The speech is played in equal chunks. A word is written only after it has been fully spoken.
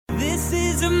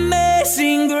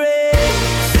Amazing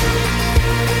grace,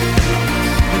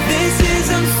 this is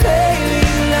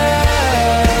unfailing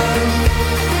love,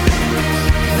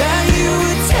 that you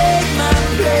would take my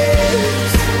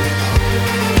place,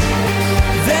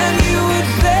 that you would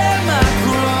bear my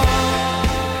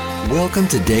cross. Welcome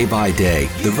to Day by Day,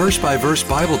 the verse-by-verse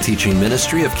Bible teaching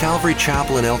ministry of Calvary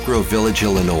Chapel in Elk Grove Village,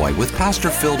 Illinois, with Pastor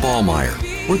Phil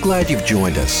Ballmeyer. We're glad you've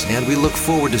joined us, and we look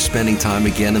forward to spending time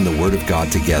again in the Word of God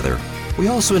together. We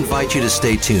also invite you to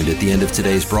stay tuned at the end of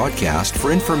today's broadcast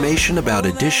for information about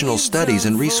additional studies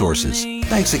and resources.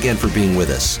 Thanks again for being with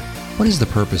us. What is the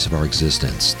purpose of our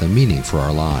existence, the meaning for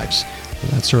our lives?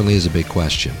 Well, that certainly is a big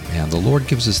question, and the Lord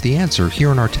gives us the answer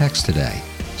here in our text today.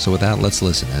 So with that, let's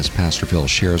listen as Pastor Phil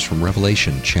shares from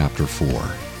Revelation chapter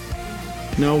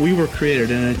 4. No, we were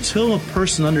created, and until a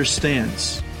person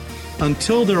understands,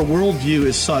 until their worldview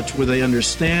is such where they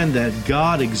understand that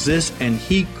God exists and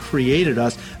He created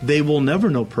us, they will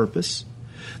never know purpose.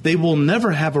 They will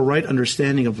never have a right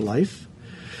understanding of life.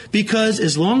 Because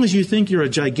as long as you think you're a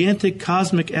gigantic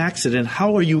cosmic accident,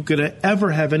 how are you going to ever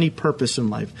have any purpose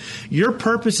in life? Your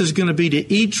purpose is going to be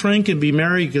to eat, drink, and be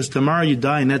merry because tomorrow you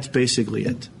die, and that's basically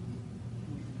it.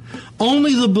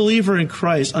 Only the believer in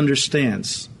Christ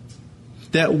understands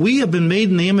that we have been made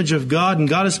in the image of God, and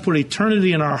God has put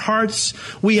eternity in our hearts.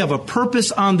 We have a purpose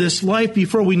on this life.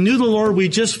 Before we knew the Lord, we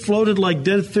just floated like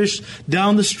dead fish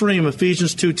down the stream,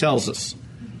 Ephesians 2 tells us.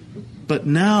 But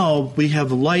now we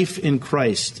have life in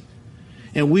Christ,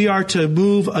 and we are to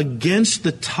move against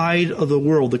the tide of the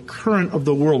world, the current of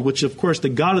the world, which, of course, the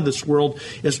God of this world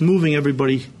is moving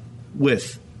everybody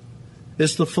with.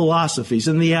 It's the philosophies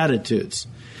and the attitudes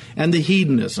and the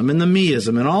hedonism and the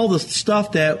meism and all the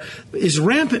stuff that is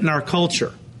rampant in our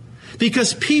culture.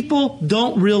 Because people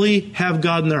don't really have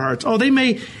God in their hearts. Oh, they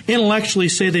may intellectually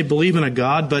say they believe in a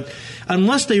God, but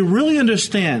unless they really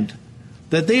understand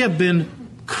that they have been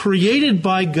created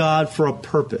by God for a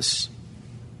purpose,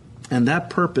 and that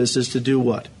purpose is to do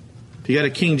what? If you got a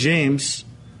King James,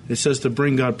 it says to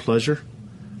bring God pleasure.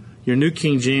 Your New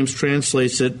King James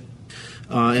translates it,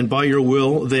 and by your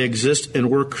will they exist and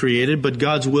were created, but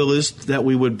God's will is that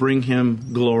we would bring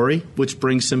Him glory, which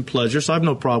brings Him pleasure, so I have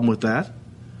no problem with that.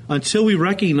 Until we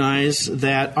recognize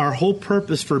that our whole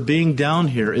purpose for being down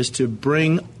here is to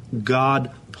bring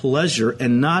God pleasure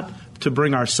and not to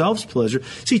bring ourselves pleasure.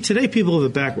 See, today people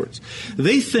live it backwards.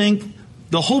 They think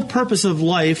the whole purpose of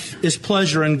life is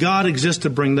pleasure and God exists to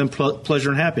bring them pleasure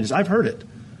and happiness. I've heard it.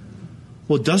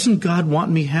 Well, doesn't God want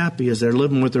me happy as they're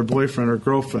living with their boyfriend or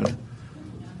girlfriend?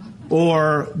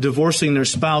 Or divorcing their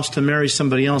spouse to marry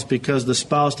somebody else because the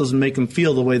spouse doesn't make them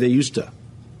feel the way they used to.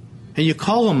 And you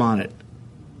call them on it.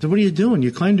 So what are you doing?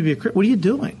 You claim to be a Christian. What are you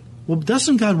doing? Well,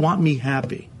 doesn't God want me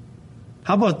happy?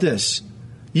 How about this?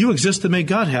 You exist to make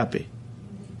God happy.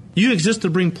 You exist to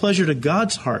bring pleasure to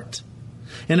God's heart.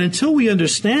 And until we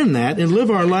understand that and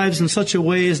live our lives in such a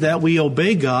way as that we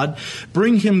obey God,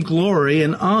 bring Him glory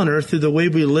and honor through the way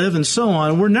we live and so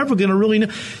on, we're never going to really know.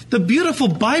 The beautiful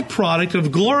byproduct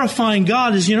of glorifying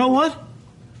God is, you know what?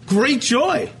 Great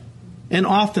joy and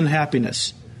often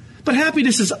happiness. But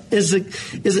happiness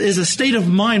is a state of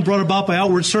mind brought about by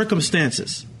outward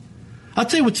circumstances. I'll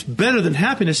tell you what's better than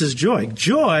happiness is joy.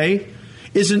 Joy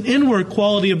is an inward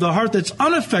quality of the heart that's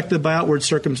unaffected by outward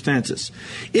circumstances.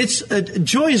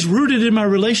 Joy is rooted in my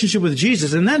relationship with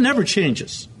Jesus, and that never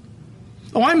changes.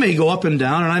 Oh, I may go up and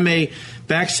down, and I may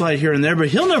backslide here and there, but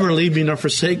He'll never leave me nor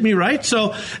forsake me, right?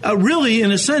 So really,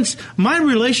 in a sense, my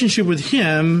relationship with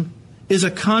Him is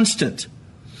a constant.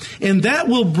 And that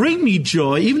will bring me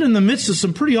joy, even in the midst of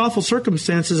some pretty awful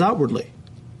circumstances outwardly.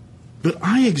 But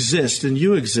I exist, and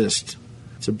you exist,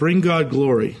 to bring God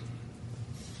glory.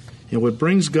 And what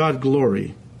brings God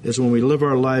glory is when we live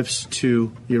our lives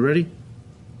to, you ready?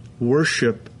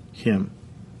 Worship Him.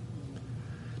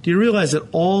 Do you realize that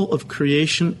all of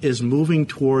creation is moving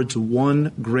towards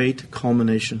one great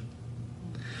culmination?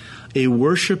 A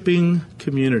worshiping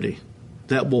community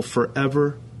that will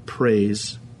forever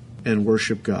praise and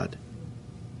worship God.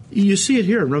 You see it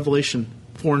here in Revelation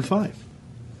 4 and 5.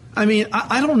 I mean,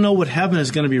 I don't know what heaven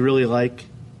is going to be really like,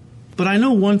 but I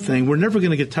know one thing, we're never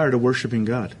going to get tired of worshiping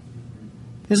God.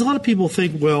 There's a lot of people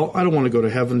think, well, I don't want to go to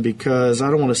heaven because I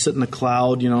don't want to sit in the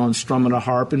cloud, and strum on a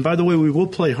harp. And by the way, we will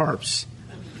play harps.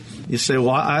 You say,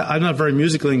 well, I'm not very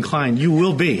musically inclined. You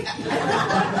will be.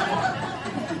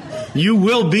 You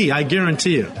will be, I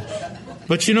guarantee you.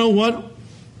 But you know what?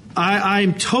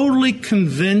 I'm totally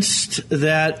convinced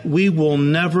that we will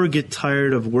never get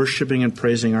tired of worshiping and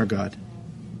praising our God.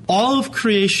 All of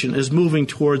creation is moving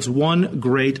towards one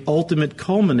great ultimate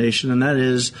culmination, and that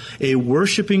is a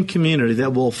worshiping community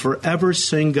that will forever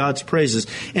sing God's praises.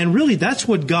 And really, that's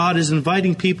what God is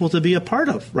inviting people to be a part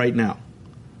of right now.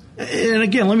 And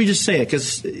again, let me just say it,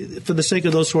 because for the sake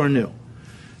of those who are new.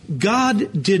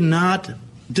 God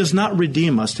does not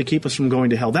redeem us to keep us from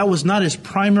going to hell. That was not his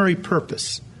primary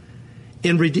purpose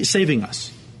in saving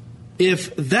us.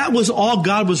 If that was all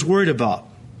God was worried about,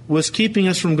 was keeping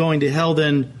us from going to hell,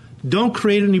 then don't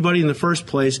create anybody in the first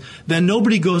place. Then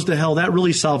nobody goes to hell. That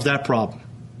really solves that problem.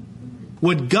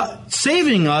 What God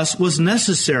saving us was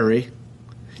necessary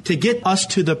to get us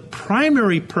to the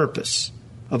primary purpose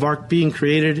of our being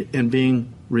created and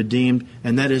being redeemed,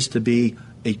 and that is to be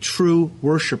a true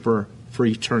worshiper for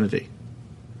eternity.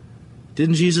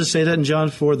 Didn't Jesus say that in John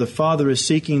 4? The Father is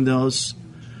seeking those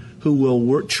who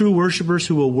will true worshipers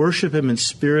who will worship him in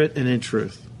spirit and in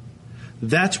truth.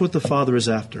 That's what the Father is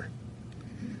after.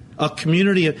 A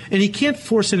community and he can't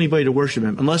force anybody to worship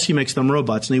him unless he makes them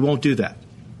robots, and he won't do that.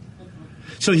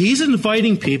 So he's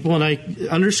inviting people, and I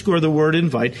underscore the word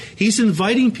invite. He's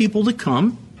inviting people to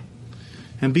come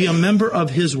and be a member of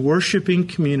his worshiping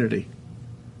community.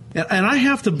 And I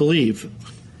have to believe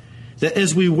that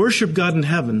as we worship God in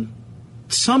heaven,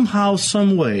 somehow,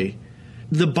 some way,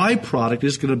 the byproduct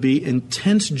is going to be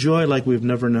intense joy like we've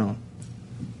never known.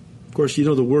 Of course, you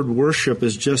know the word worship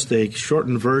is just a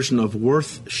shortened version of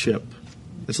worthship.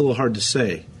 It's a little hard to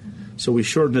say, so we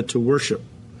shorten it to worship.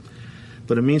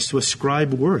 But it means to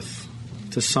ascribe worth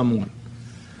to someone.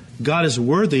 God is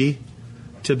worthy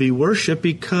to be worshipped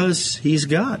because he's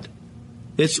God.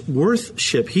 It's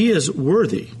worthship. He is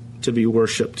worthy to be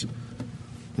worshipped.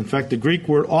 In fact, the Greek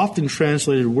word often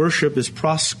translated worship is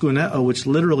proskuneo, which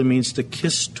literally means to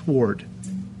kiss toward.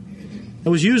 It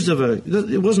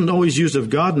wasn't always used of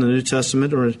God in the New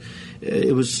Testament, or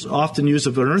it was often used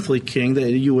of an earthly king, that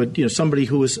you would, somebody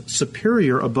who was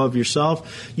superior above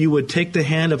yourself, you would take the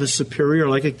hand of a superior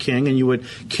like a king, and you would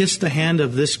kiss the hand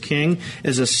of this king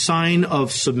as a sign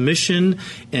of submission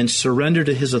and surrender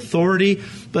to his authority.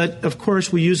 But, of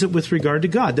course, we use it with regard to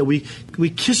God, that we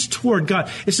kiss toward God.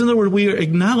 It's, in other words, we are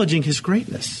acknowledging his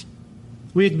greatness.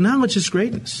 We acknowledge his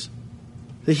greatness,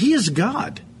 that he is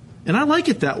God. And I like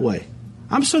it that way.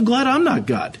 I'm so glad I'm not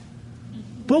God.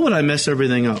 But would I mess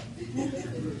everything up?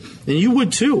 And you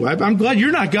would too. I'm glad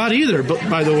you're not God either,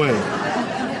 by the way.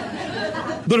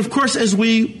 But of course, as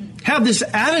we have this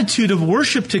attitude of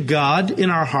worship to God in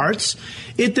our hearts,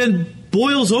 it then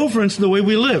boils over into the way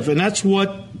we live. And that's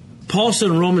what Paul said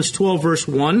in Romans 12, verse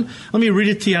 1. Let me read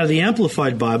it to you out of the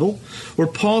Amplified Bible, where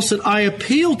Paul said, I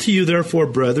appeal to you, therefore,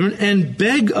 brethren, and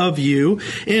beg of you,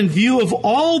 in view of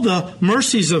all the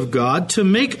mercies of God, to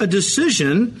make a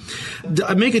decisive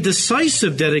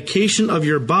dedication of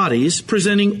your bodies,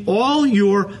 presenting all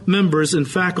your members and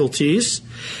faculties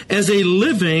as a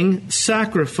living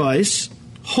sacrifice,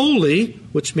 holy,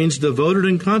 which means devoted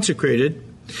and consecrated,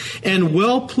 and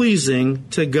well-pleasing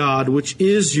to God, which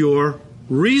is your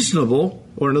reasonable,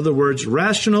 or in other words,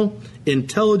 rational,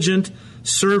 intelligent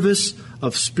service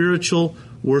of spiritual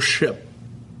worship.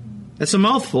 That's a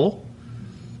mouthful,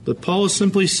 but Paul is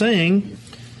simply saying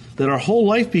that our whole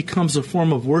life becomes a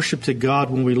form of worship to God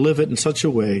when we live it in such a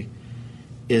way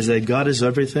is that God is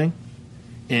everything,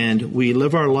 and we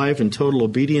live our life in total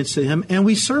obedience to him, and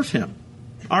we serve him.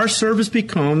 Our service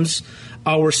becomes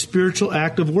our spiritual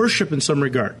act of worship in some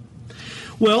regard.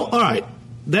 Well, all right.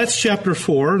 That's chapter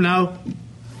 4. Now,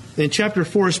 in chapter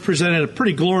 4 is presented a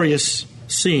pretty glorious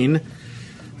scene,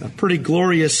 a pretty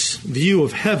glorious view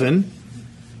of heaven.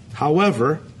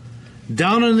 However,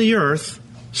 down on the earth,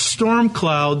 storm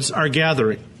clouds are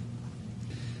gathering.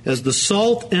 As the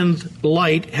salt and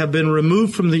light have been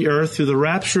removed from the earth through the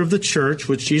rapture of the church,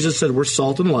 which Jesus said we're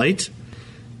salt and light,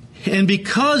 and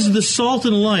because the salt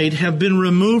and light have been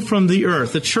removed from the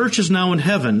earth, the church is now in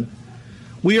heaven,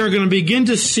 we are going to begin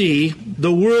to see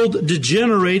the world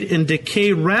degenerate and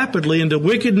decay rapidly into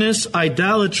wickedness,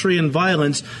 idolatry, and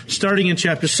violence, starting in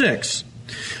chapter 6.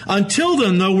 Until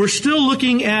then, though, we're still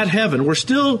looking at heaven. We're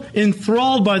still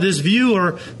enthralled by this view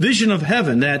or vision of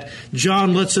heaven that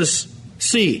John lets us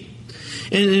see.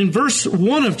 And in verse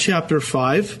 1 of chapter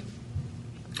 5,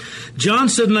 John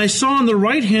said, And I saw on the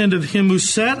right hand of him who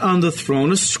sat on the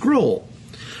throne a scroll,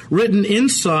 written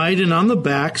inside and on the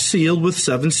back, sealed with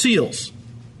 7 seals.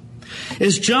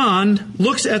 As John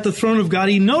looks at the throne of God,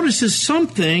 he notices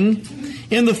something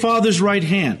in the Father's right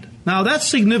hand. Now, that's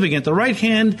significant. The right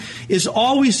hand is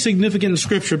always significant in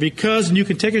Scripture because, and you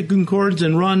can take a concordance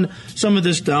and run some of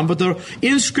this down, but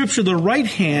in Scripture, the right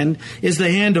hand is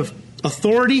the hand of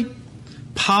authority,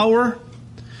 power,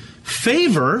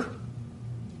 favor,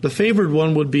 the favored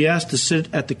one would be asked to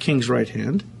sit at the king's right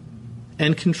hand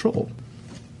and control.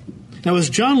 Now, as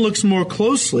John looks more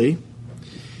closely,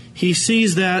 he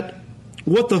sees that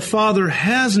what the Father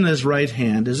has in his right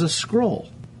hand is a scroll.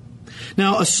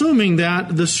 Now, assuming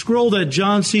that the scroll that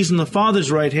John sees in the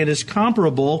Father's right hand is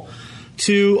comparable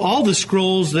to all the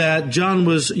scrolls that John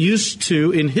was used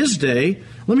to in his day,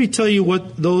 let me tell you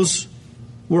what those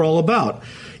were all about.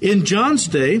 In John's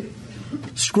day,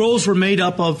 scrolls were made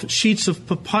up of sheets of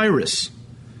papyrus,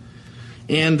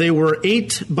 and they were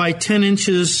 8 by 10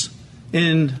 inches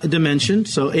in dimension,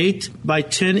 so 8 by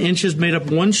 10 inches made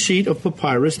up one sheet of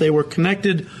papyrus. They were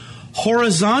connected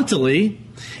horizontally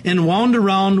and wound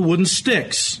around wooden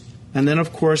sticks. And then,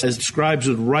 of course, as the scribes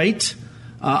would write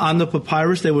on the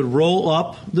papyrus, they would roll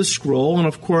up the scroll, and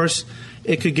of course,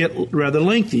 it could get rather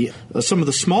lengthy. Some of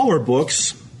the smaller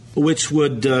books, which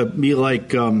would be like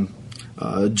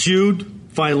Jude,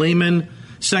 Philemon,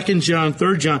 2 John,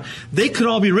 3 John, they could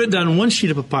all be written on one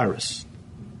sheet of papyrus.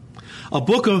 A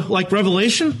book of like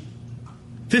Revelation,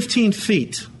 15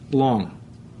 feet long.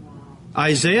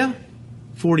 Isaiah,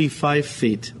 45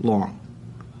 feet long.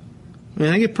 I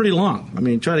mean, they get pretty long. I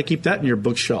mean, try to keep that in your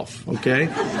bookshelf, okay?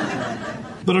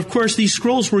 But of course, these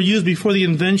scrolls were used before the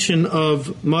invention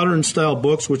of modern-style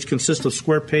books, which consist of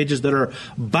square pages that are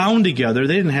bound together.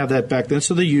 They didn't have that back then,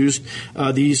 so they used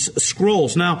these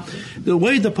scrolls. Now, the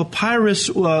way the papyrus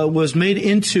was made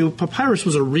into, papyrus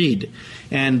was a reed,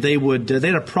 and they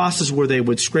had a process where they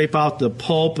would scrape out the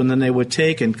pulp, and then they would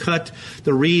take and cut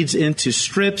the reeds into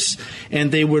strips,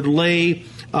 and they would lay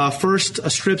first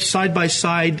a strip side by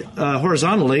side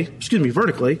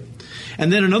vertically,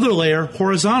 and then another layer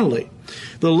horizontally.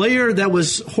 The layer that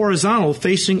was horizontal,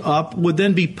 facing up, would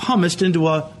then be pumice into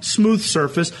a smooth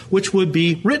surface, which would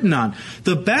be written on.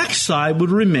 The backside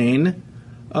would remain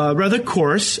rather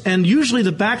coarse, and usually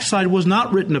the backside was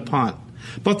not written upon.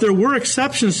 But there were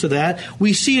exceptions to that.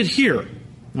 We see it here.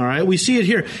 All right, we see it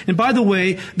here. And by the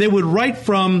way, they would write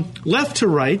from left to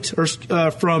right, or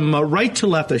from right to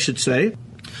left, I should say,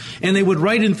 and they would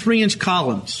write in 3-inch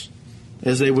columns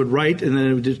as they would write, and then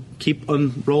they would just keep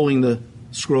unrolling the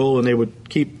scroll, and they would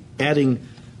keep adding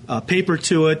paper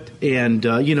to it, and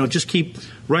just keep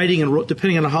writing, and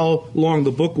depending on how long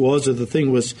the book was or the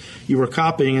thing was you were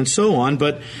copying, and so on.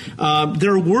 But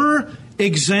there were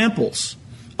examples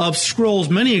of scrolls,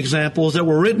 many examples that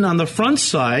were written on the front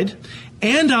side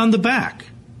and on the back.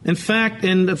 In fact,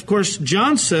 and of course,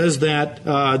 John says that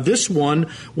this one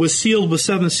was sealed with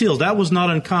 7 seals. That was not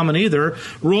uncommon either.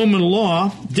 Roman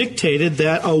law dictated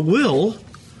that a will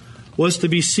was to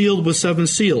be sealed with 7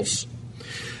 seals.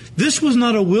 This was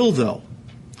not a will, though.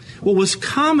 What was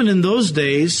common in those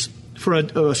days for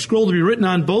a scroll to be written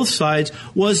on both sides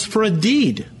was for a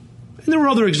deed. And there were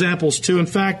other examples, too. In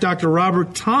fact, Dr.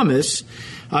 Robert Thomas,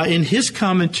 in his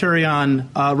commentary on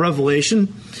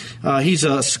Revelation, he's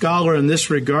a scholar in this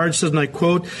regard, says, and I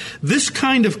quote, "This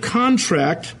kind of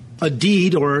contract, a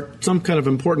deed or some kind of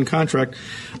important contract,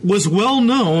 was well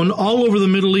known all over the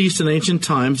Middle East in ancient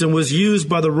times and was used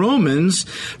by the Romans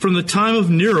from the time of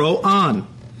Nero on.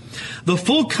 The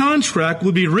full contract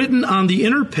would be written on the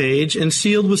inner page and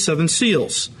sealed with 7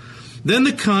 seals. Then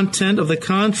the content of the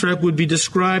contract would be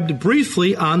described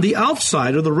briefly on the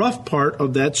outside or the rough part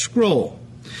of that scroll.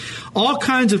 All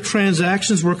kinds of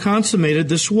transactions were consummated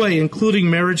this way, including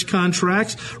marriage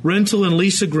contracts, rental and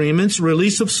lease agreements,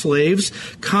 release of slaves,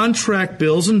 contract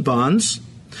bills and bonds.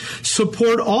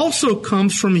 Support also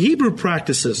comes from Hebrew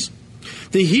practices.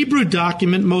 The Hebrew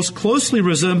document most closely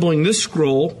resembling this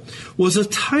scroll was a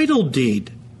title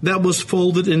deed that was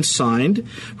folded and signed,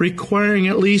 requiring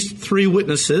at least 3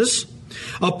 witnesses.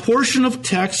 A portion of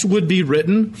text would be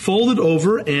written, folded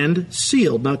over, and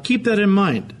sealed." Now keep that in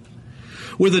mind.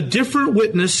 With a different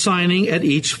witness signing at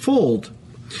each fold.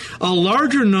 A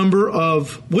larger number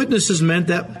of witnesses meant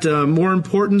that more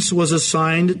importance was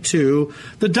assigned to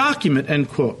the document, end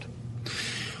quote.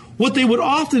 What they would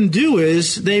often do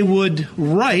is they would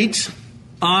write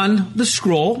on the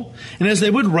scroll, and as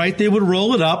they would write, they would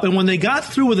roll it up, and when they got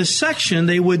through with a section,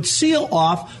 they would seal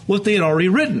off what they had already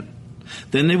written.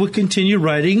 Then they would continue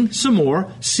writing some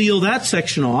more, seal that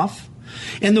section off.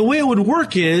 And the way it would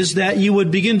work is that you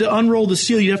would begin to unroll the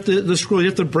seal. You have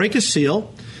to break a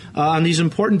seal on these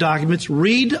important documents,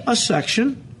 read a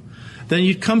section, then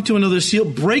you'd come to another seal,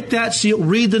 break that seal,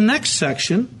 read the next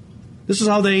section. This is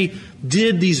how they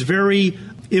did these very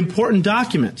important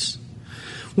documents.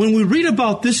 When we read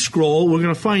about this scroll, we're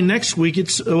going to find next week,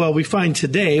 we find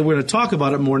today, we're going to talk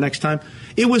about it more next time,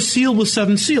 it was sealed with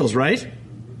 7 seals, right?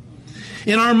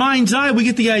 In our mind's eye, we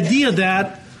get the idea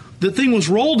that the thing was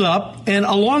rolled up, and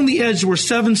along the edge were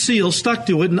 7 seals stuck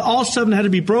to it, and all 7 had to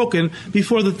be broken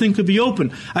before the thing could be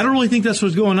opened. I don't really think that's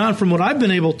what's going on from what I've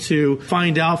been able to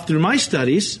find out through my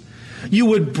studies. You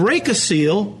would break a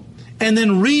seal and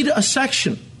then read a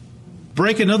section.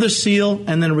 Break another seal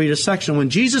and then read a section.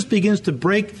 When Jesus begins to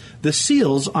break the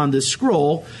seals on this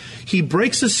scroll, he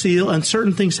breaks a seal and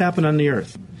certain things happen on the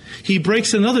earth. He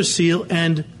breaks another seal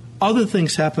and other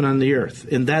things happen on the earth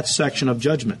in that section of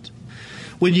judgment.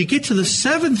 When you get to the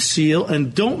 7th seal,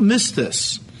 and don't miss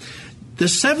this, the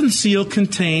 7th seal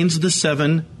contains the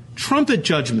 7 trumpet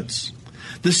judgments.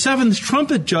 The 7th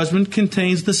trumpet judgment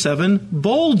contains the 7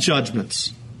 bowl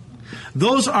judgments.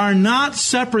 Those are not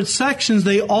separate sections.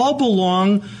 They all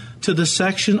belong to the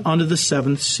section under the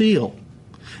 7th seal.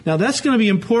 Now, that's going to be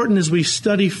important as we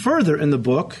study further in the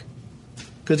book,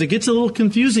 because it gets a little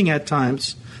confusing at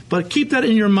times. But keep that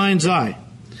in your mind's eye.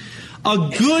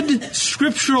 A good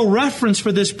scriptural reference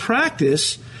for this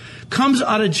practice comes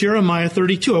out of Jeremiah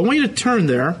 32. I want you to turn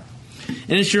there.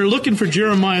 And as you're looking for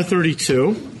Jeremiah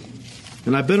 32,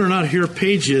 and I better not hear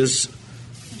pages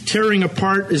tearing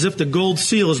apart as if the gold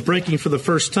seal is breaking for the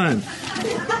first time.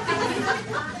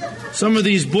 Some of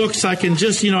these books I can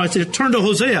just, I say, turn to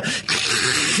Hosea.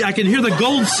 I can hear the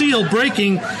gold seal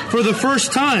breaking for the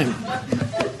first time.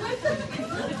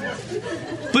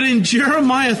 But in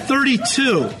Jeremiah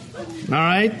 32, all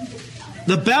right,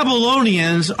 the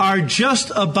Babylonians are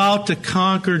just about to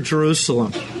conquer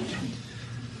Jerusalem.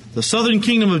 The southern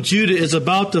kingdom of Judah is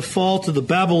about to fall to the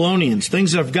Babylonians.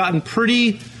 Things have gotten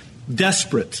pretty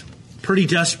desperate.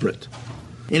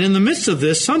 And in the midst of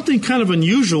this, something kind of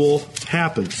unusual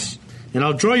happens. And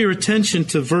I'll draw your attention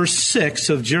to verse 6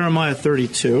 of Jeremiah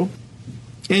 32.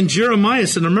 And Jeremiah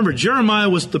said, remember, Jeremiah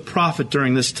was the prophet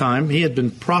during this time. He had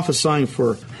been prophesying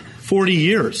for 40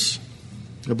 years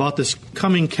about this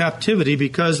coming captivity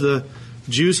because the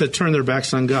Jews had turned their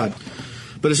backs on God.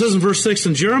 But it says in verse 6,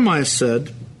 and Jeremiah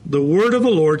said, the word of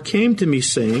the Lord came to me,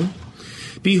 saying,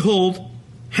 behold,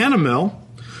 Hanamel,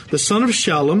 the son of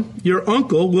Shallum, your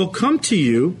uncle, will come to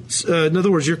you. In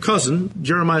other words, your cousin,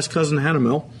 Jeremiah's cousin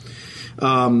Hanamel,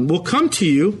 will come to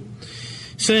you,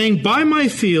 saying, buy my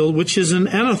field, which is in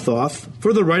Anathoth,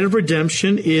 for the right of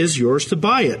redemption is yours to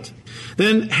buy it.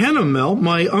 Then Hanamel,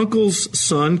 my uncle's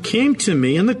son, came to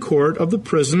me in the court of the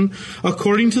prison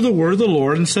according to the word of the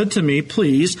Lord, and said to me,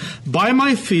 please, buy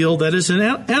my field that is in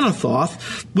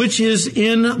Anathoth, which is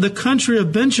in the country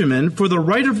of Benjamin, for the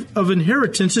right of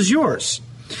inheritance is yours,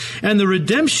 and the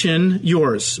redemption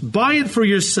yours. Buy it for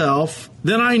yourself.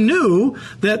 Then I knew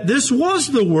that this was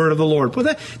the word of the Lord.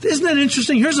 But isn't that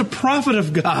interesting? Here's a prophet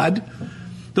of God.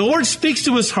 The Lord speaks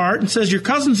to his heart and says, your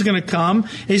cousin's going to come,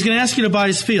 and he's going to ask you to buy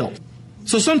his field.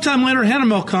 So sometime later,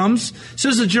 Hanamel comes,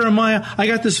 says to Jeremiah, I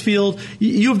got this field.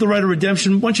 You have the right of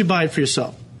redemption. Why don't you buy it for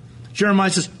yourself?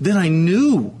 Jeremiah says, then I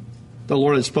knew the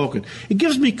Lord had spoken. It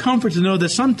gives me comfort to know that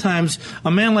sometimes a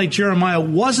man like Jeremiah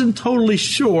wasn't totally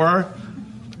sure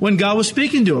when God was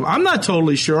speaking to him. I'm not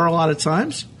totally sure a lot of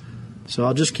times. So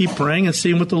I'll just keep praying and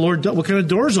seeing what the Lord does, what kind of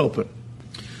doors open.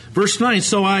 Verse 9,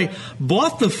 so I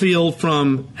bought the field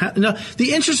from... Now,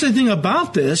 the interesting thing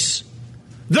about this,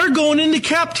 they're going into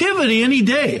captivity any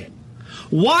day.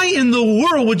 Why in the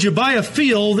world would you buy a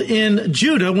field in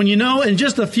Judah when you know in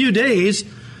just a few days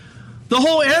the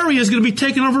whole area is going to be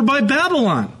taken over by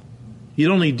Babylon?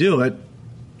 You'd only do it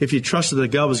if you trusted that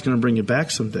God was going to bring you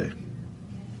back someday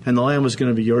and the land was going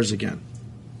to be yours again.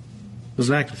 It was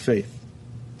an act of faith.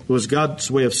 It was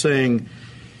God's way of saying,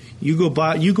 you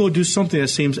go do something that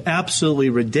seems absolutely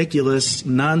ridiculous,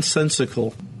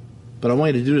 nonsensical, but I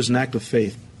want you to do it as an act of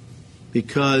faith.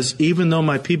 Because even though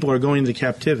my people are going into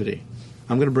captivity,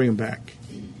 I'm going to bring them back.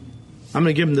 I'm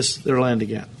going to give them their land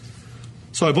again.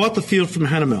 So I bought the field from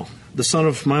Hanamel, the son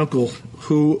of my uncle,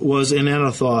 who was in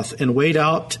Anathoth, and weighed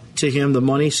out to him the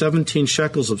money, 17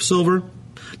 shekels of silver.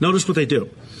 Notice what they do.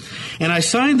 And I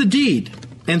signed the deed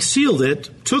and sealed it,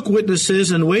 took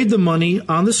witnesses, and weighed the money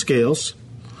on the scales.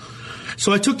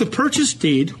 So I took the purchase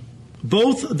deed,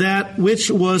 both that which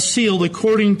was sealed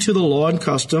according to the law and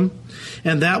custom,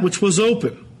 and that which was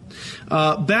open.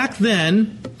 Back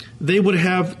then, they would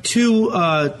have two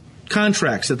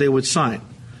contracts that they would sign.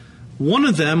 One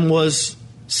of them was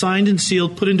signed and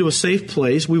sealed, put into a safe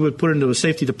place. We would put it into a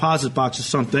safety deposit box or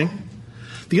something.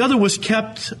 The other was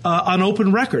kept on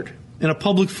open record in a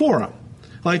public forum,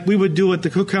 like we would do at the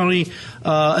Cook County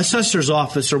Assessor's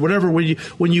Office or whatever.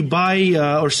 When you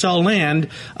buy or sell land,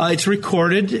 it's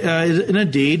recorded in a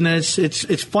deed, and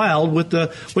it's filed with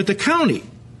the county,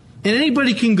 and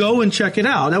anybody can go and check it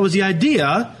out. That was the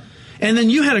idea. And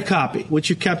then you had a copy, which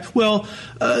you kept. Well,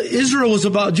 Judah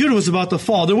was about to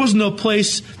fall. There was no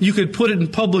place you could put it in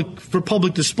public for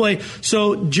public display.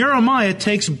 So Jeremiah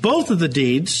takes both of the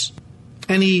deeds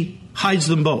and he hides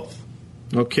them both.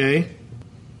 Okay?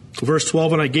 Verse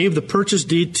 12, and I gave the purchase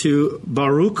deed to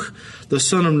Baruch, the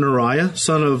son of Neriah,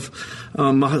 son of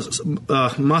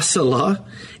Masalah,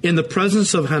 in the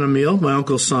presence of Hanamiel, my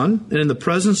uncle's son, and in the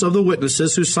presence of the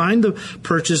witnesses who signed the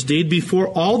purchase deed before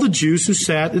all the Jews who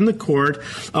sat in the court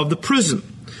of the prison.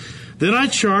 Then I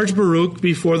charged Baruch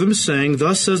before them, saying,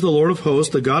 Thus says the Lord of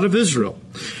hosts, the God of Israel,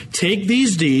 take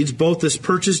these deeds, both this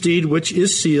purchase deed which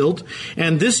is sealed,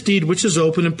 and this deed which is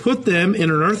open, and put them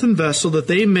in an earthen vessel, that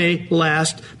they may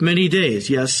last many days,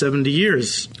 yes, 70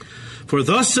 years. For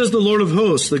thus says the Lord of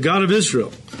hosts, the God of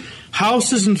Israel,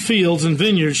 houses and fields and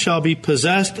vineyards shall be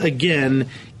possessed again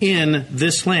in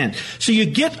this land. So you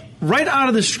get right out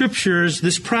of the Scriptures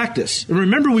this practice. And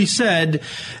remember, we said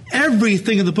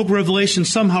everything in the book of Revelation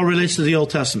somehow relates to the Old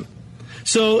Testament.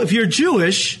 So if you're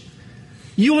Jewish,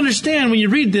 you understand when you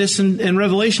read this in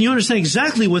Revelation, you understand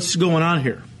exactly what's going on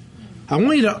here. I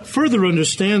want you to further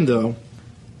understand, though,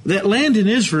 that land in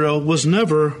Israel was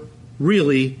never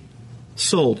really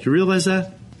sold. You realize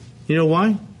that? You know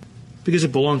why? Because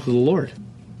it belonged to the Lord.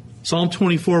 Psalm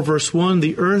 24, verse 1,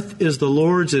 the earth is the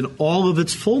Lord's in all of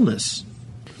its fullness.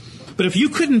 But if you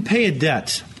couldn't pay a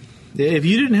debt, if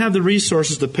you didn't have the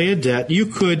resources to pay a debt, you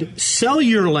could sell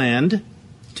your land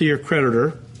to your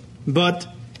creditor, but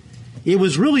it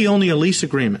was really only a lease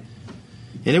agreement.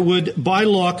 And it would, by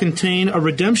law, contain a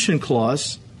redemption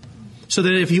clause so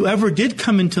that if you ever did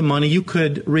come into money, you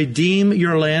could redeem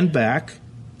your land back,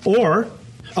 or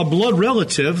a blood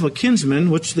relative, a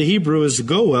kinsman, which the Hebrew is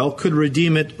Goel, could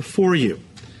redeem it for you.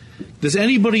 Does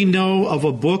anybody know of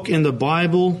a book in the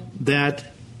Bible that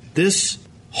this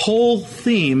whole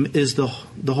theme is the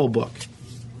whole book?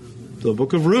 The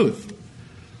book of Ruth.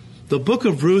 The book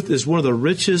of Ruth is one of the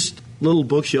richest little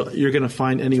books you're going to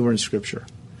find anywhere in Scripture.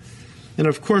 And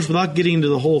of course, without getting into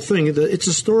the whole thing, it's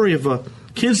a story of a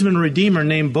kinsman redeemer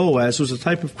named Boaz, who's a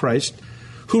type of Christ,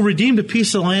 who redeemed a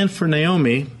piece of land for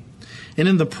Naomi, and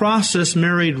in the process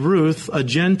married Ruth, a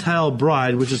Gentile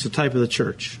bride, which is the type of the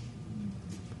church.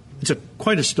 It's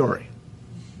quite a story.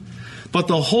 But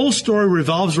the whole story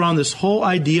revolves around this whole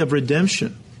idea of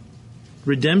redemption.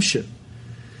 Redemption.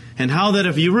 And how that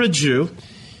if you were a Jew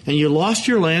and you lost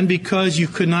your land because you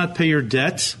could not pay your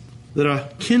debt, that a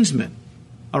kinsman,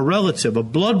 a relative, a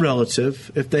blood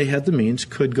relative, if they had the means,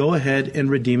 could go ahead and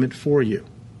redeem it for you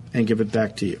and give it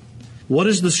back to you. What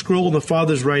is the scroll in the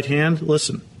Father's right hand?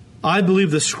 Listen, I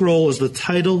believe the scroll is the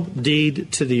title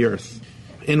deed to the earth,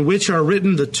 in which are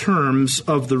written the terms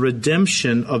of the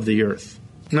redemption of the earth.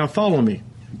 Now follow me.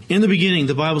 In the beginning,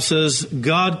 the Bible says,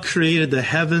 God created the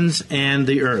heavens and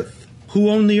the earth. Who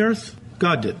owned the earth?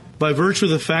 God did, by virtue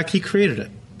of the fact He created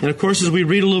it. And of course, as we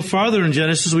read a little farther in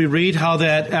Genesis, we read how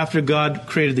that after God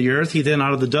created the earth, He then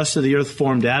out of the dust of the earth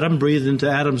formed Adam, breathed into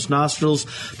Adam's nostrils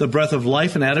the breath of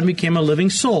life, and Adam became a living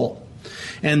soul.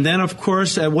 And then, of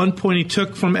course, at one point He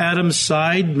took from Adam's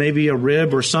side, maybe a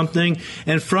rib or something,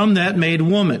 and from that made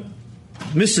woman,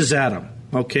 Mrs. Adam,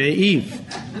 Eve.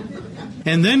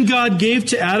 And then God gave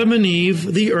to Adam and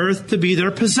Eve the earth to be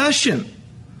their possession.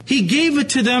 He gave it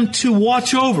to them to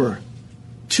watch over,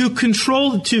 to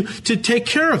control, to take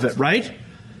care of it, right?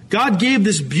 God gave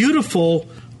this beautiful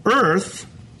earth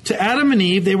to Adam and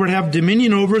Eve. They were to have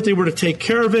dominion over it. They were to take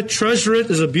care of it, treasure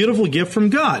it as a beautiful gift from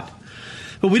God.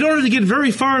 But we don't have to get very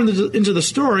far into the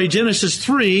story, Genesis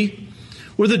 3,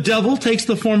 where the devil takes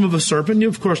the form of a serpent. You,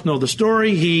 of course, know the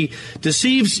story. He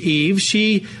deceives Eve.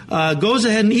 She goes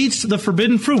ahead and eats the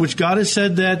forbidden fruit, which God has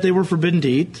said that they were forbidden to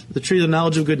eat, the tree of the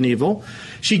knowledge of good and evil.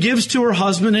 She gives to her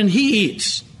husband, and he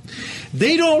eats.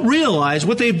 They don't realize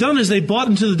what they've done is they bought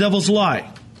into the devil's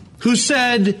lie, who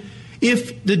said,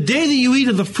 if the day that you eat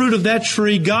of the fruit of that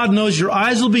tree, God knows your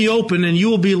eyes will be open and you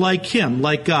will be like Him,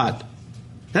 like God.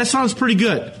 That sounds pretty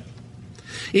good.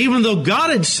 Even though God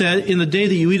had said, in the day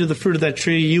that you eat of the fruit of that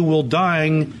tree, you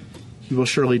will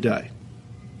surely die.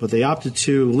 But they opted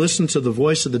to listen to the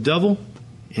voice of the devil,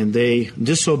 and they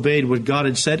disobeyed what God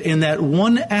had said. In that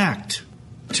one act,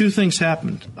 two things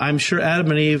happened. I'm sure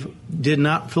Adam and Eve did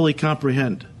not fully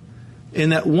comprehend.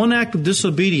 In that one act of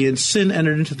disobedience, sin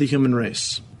entered into the human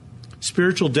race.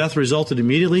 Spiritual death resulted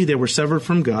immediately. They were severed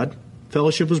from God.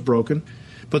 Fellowship was broken.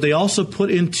 But they also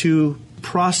put into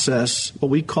process what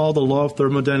we call the law of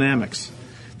thermodynamics,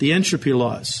 the entropy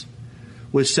laws,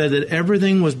 which said that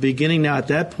everything was beginning now at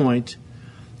that point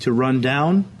to run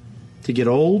down, to get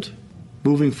old,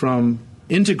 moving from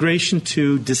integration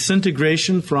to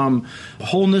disintegration, from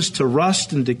wholeness to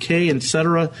rust and decay,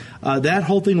 etc. That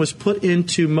whole thing was put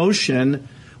into motion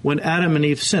when Adam and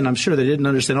Eve sinned. I'm sure they didn't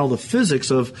understand all the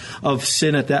physics of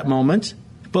sin at that moment.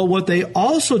 But what they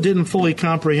also didn't fully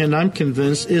comprehend, I'm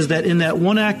convinced, is that in that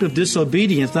one act of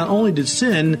disobedience, not only did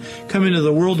sin come into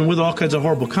the world and with all kinds of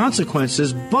horrible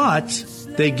consequences, but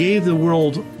they gave the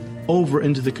world over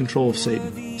into the control of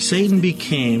Satan. Satan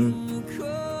became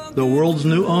the world's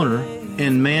new owner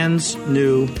and man's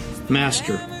new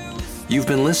master. You've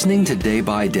been listening to Day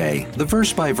by Day, the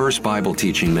verse-by-verse Bible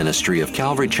teaching ministry of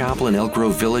Calvary Chapel in Elk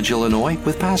Grove Village, Illinois,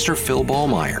 with Pastor Phil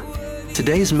Ballmeier.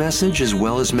 Today's message, as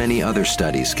well as many other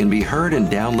studies, can be heard and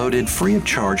downloaded free of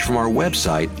charge from our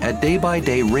website at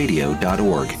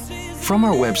daybydayradio.org. From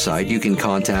our website, you can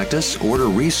contact us, order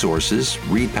resources,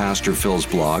 read Pastor Phil's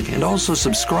blog, and also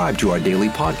subscribe to our daily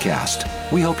podcast.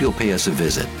 We hope you'll pay us a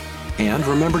visit. And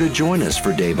remember to join us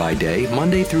for Day by Day,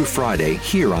 Monday through Friday,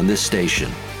 here on this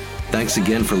station. Thanks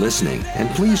again for listening, and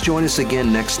please join us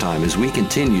again next time as we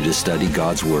continue to study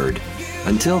God's Word.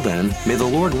 Until then, may the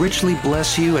Lord richly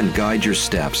bless you and guide your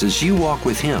steps as you walk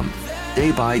with Him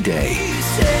day by day.